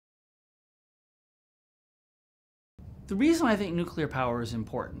The reason I think nuclear power is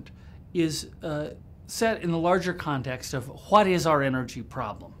important is set in the larger context of what is our energy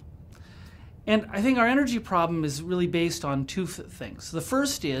problem. And I think our energy problem is really based on two things. The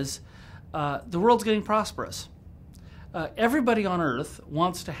first is the world's getting prosperous. Everybody on Earth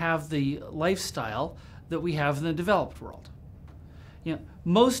wants to have the lifestyle that we have in the developed world. You know,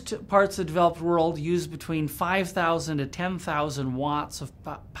 most parts of the developed world use between 5,000 to 10,000 watts of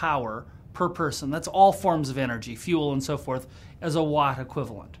power per person. That's all forms of energy, fuel and so forth, as a watt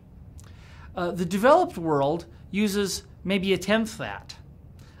equivalent. The developed world uses maybe a tenth that.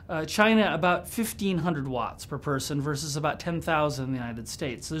 China about 1,500 watts per person versus about 10,000 in the United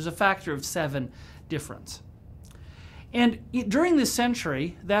States. So there's a factor of 7 difference. And during this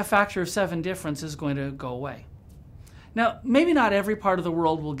century, that factor of 7 difference is going to go away. Now, maybe not every part of the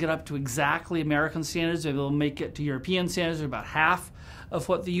world will get up to exactly American standards. Maybe they'll make it to European standards, or about half of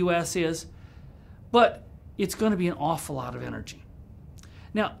what the US is. But it's going to be an awful lot of energy.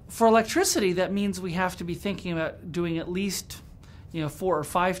 Now, for electricity, that means we have to be thinking about doing at least 4 or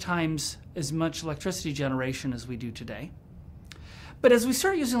 5 times as much electricity generation as we do today. But as we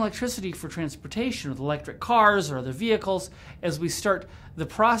start using electricity for transportation with electric cars or other vehicles, as we start the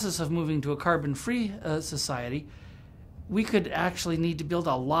process of moving to a carbon-free society, we could actually need to build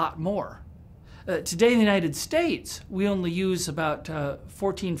a lot more. Today in the United States, we only use about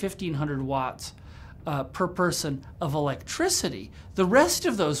 1,500 watts per person of electricity. The rest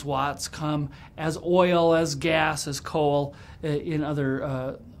of those watts come as oil, as gas, as coal, in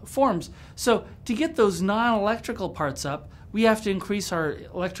other forms. So to get those non-electrical parts up, we have to increase our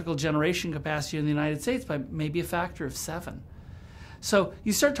electrical generation capacity in the United States by maybe a factor of 7. So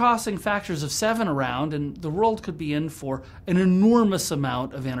you start tossing factors of 7 around, and the world could be in for an enormous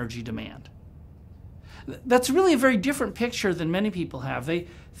amount of energy demand. That's really a very different picture than many people have. They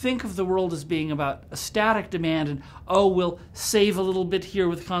think of the world as being about a static demand and, oh, we'll save a little bit here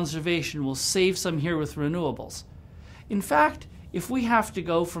with conservation, we'll save some here with renewables. In fact, if we have to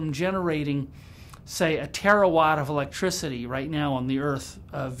go from generating, say, a terawatt of electricity right now on the Earth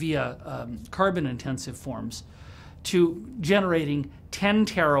via carbon-intensive forms, to generating 10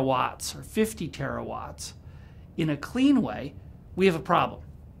 terawatts or 50 terawatts in a clean way, we have a problem.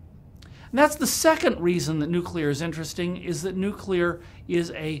 And that's the second reason that nuclear is interesting, is that nuclear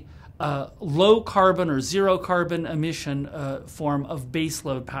is a low carbon or zero carbon emission form of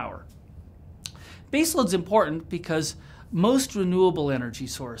baseload power. Baseload's important because most renewable energy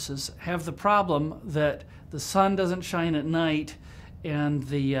sources have the problem that the sun doesn't shine at night and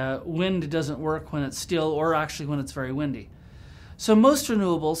the wind doesn't work when it's still, or actually when it's very windy. So most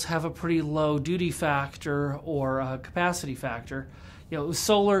renewables have a pretty low duty factor or capacity factor.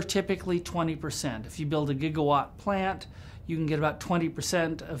 Solar, typically 20%. If you build a gigawatt plant, you can get about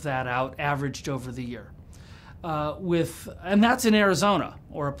 20% of that out, averaged over the year. And that's in Arizona,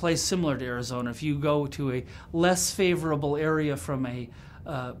 or a place similar to Arizona. If you go to a less favorable area from a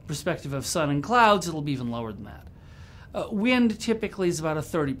perspective of sun and clouds, it'll be even lower than that. Wind typically is about a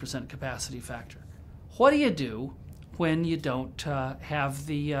 30% capacity factor. What do you do when you don't have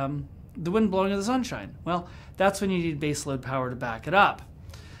the wind blowing or the sunshine? Well, that's when you need baseload power to back it up.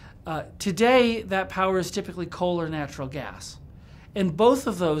 Today, that power is typically coal or natural gas. And both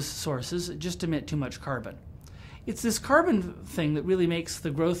of those sources just emit too much carbon. It's this carbon thing that really makes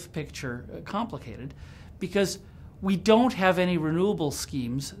the growth picture complicated, because we don't have any renewable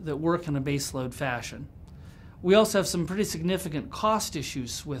schemes that work in a baseload fashion. We also have some pretty significant cost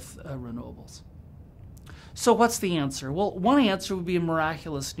issues with renewables. So what's the answer? Well, one answer would be a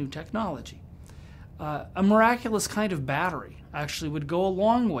miraculous new technology. A miraculous kind of battery actually would go a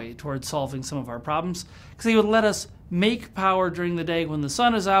long way towards solving some of our problems, because they would let us make power during the day when the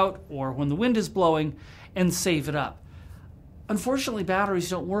sun is out or when the wind is blowing and save it up. Unfortunately,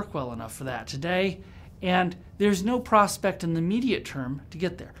 batteries don't work well enough for that today, and there's no prospect in the immediate term to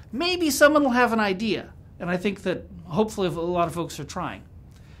get there. Maybe someone will have an idea, and I think that hopefully a lot of folks are trying.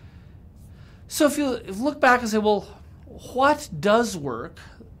 So if you look back and say, well, what does work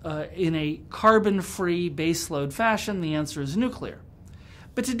in a carbon-free baseload fashion? The answer is nuclear.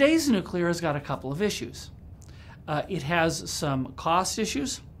 But today's nuclear has got a couple of issues. It has some cost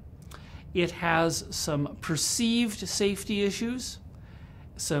issues. It has some perceived safety issues,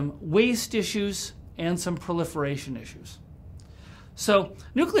 some waste issues, and some proliferation issues. So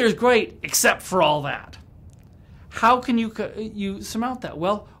nuclear is great except for all that. How can you surmount that?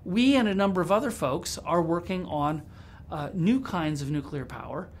 Well, we and a number of other folks are working on new kinds of nuclear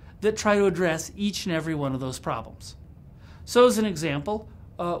power that try to address each and every one of those problems. So as an example,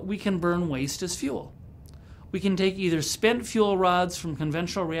 we can burn waste as fuel. We can take either spent fuel rods from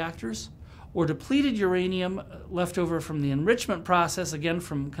conventional reactors, or depleted uranium left over from the enrichment process, again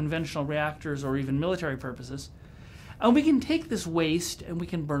from conventional reactors or even military purposes. And we can take this waste and we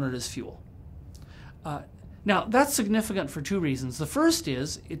can burn it as fuel. Now, that's significant for two reasons. The first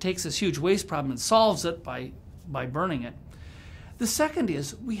is it takes this huge waste problem and solves it by burning it. The second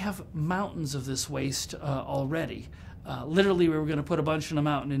is we have mountains of this waste already. Literally, we were going to put a bunch in a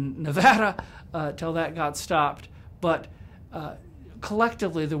mountain in Nevada till that got stopped. But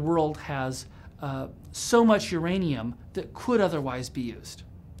collectively, the world has so much uranium that could otherwise be used.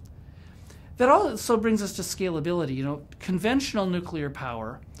 That also brings us to scalability. You know, conventional nuclear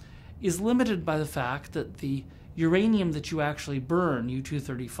power is limited by the fact that the uranium that you actually burn,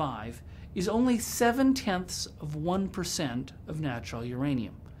 U-235, is only 0.7% of natural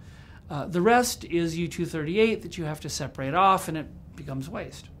uranium. The rest is U-238 that you have to separate off, and it becomes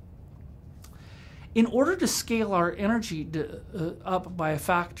waste. In order to scale our energy up by a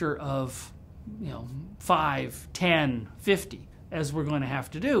factor of 5, 10, 50, as we're going to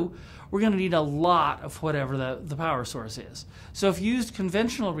have to do, we're going to need a lot of whatever the power source is. So if you used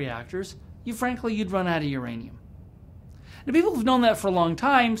conventional reactors, you'd run out of uranium. Now, people have known that for a long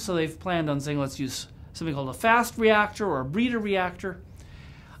time, so they've planned on saying, let's use something called a fast reactor or a breeder reactor.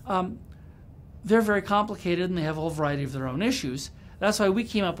 They're very complicated and they have a whole variety of their own issues. That's why we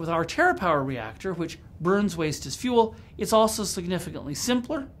came up with our TerraPower reactor, which burns waste as fuel. It's also significantly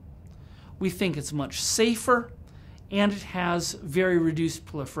simpler. We think it's much safer, and it has very reduced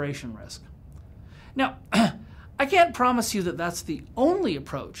proliferation risk. Now, I can't promise you that that's the only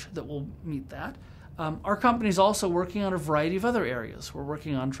approach that will meet that. Our company is also working on a variety of other areas. We're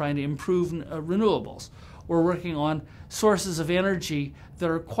working on trying to improve renewables. We're working on sources of energy that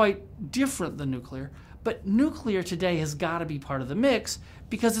are quite different than nuclear. But nuclear today has got to be part of the mix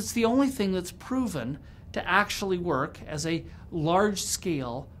because it's the only thing that's proven to actually work as a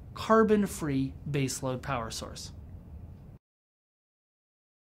large-scale, carbon-free baseload power source.